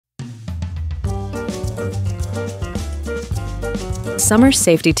Summer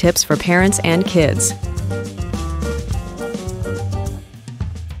safety tips for parents and kids.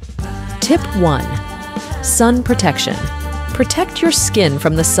 Tip 1. Sun protection. Protect your skin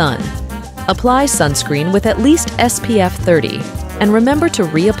from the sun. Apply sunscreen with at least SPF 30, and remember to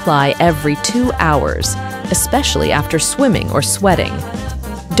reapply every 2 hours, especially after swimming or sweating.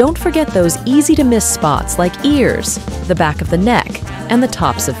 Don't forget those easy-to-miss spots like ears, the back of the neck, and the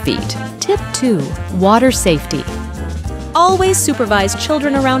tops of feet. Tip 2. Water safety. Always supervise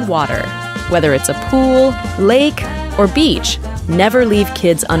children around water. Whether it's a pool, lake, or beach, never leave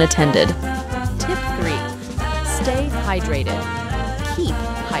kids unattended. Tip 3. Stay hydrated. Keep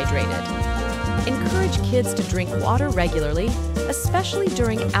hydrated. Encourage kids to drink water regularly, especially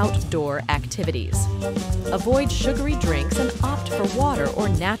during outdoor activities. Avoid sugary drinks and opt for water or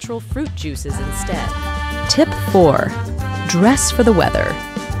natural fruit juices instead. Tip 4. Dress for the weather.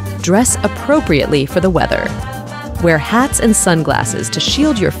 Dress appropriately for the weather. Wear hats and sunglasses to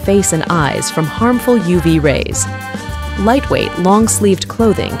shield your face and eyes from harmful UV rays. Lightweight, long-sleeved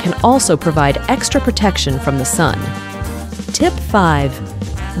clothing can also provide extra protection from the sun. Tip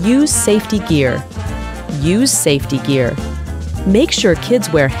 5. Use safety gear. Use safety gear. Make sure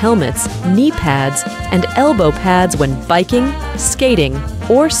kids wear helmets, knee pads, and elbow pads when biking, skating,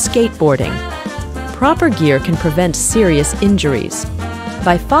 or skateboarding. Proper gear can prevent serious injuries.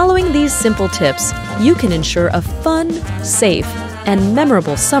 By following these simple tips, you can ensure a fun, safe, and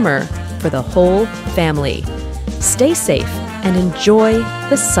memorable summer for the whole family. Stay safe and enjoy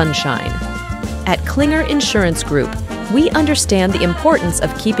the sunshine. At Klinger Insurance Group, we understand the importance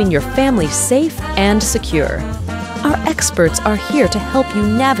of keeping your family safe and secure. Our experts are here to help you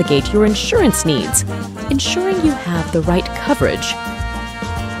navigate your insurance needs, ensuring you have the right coverage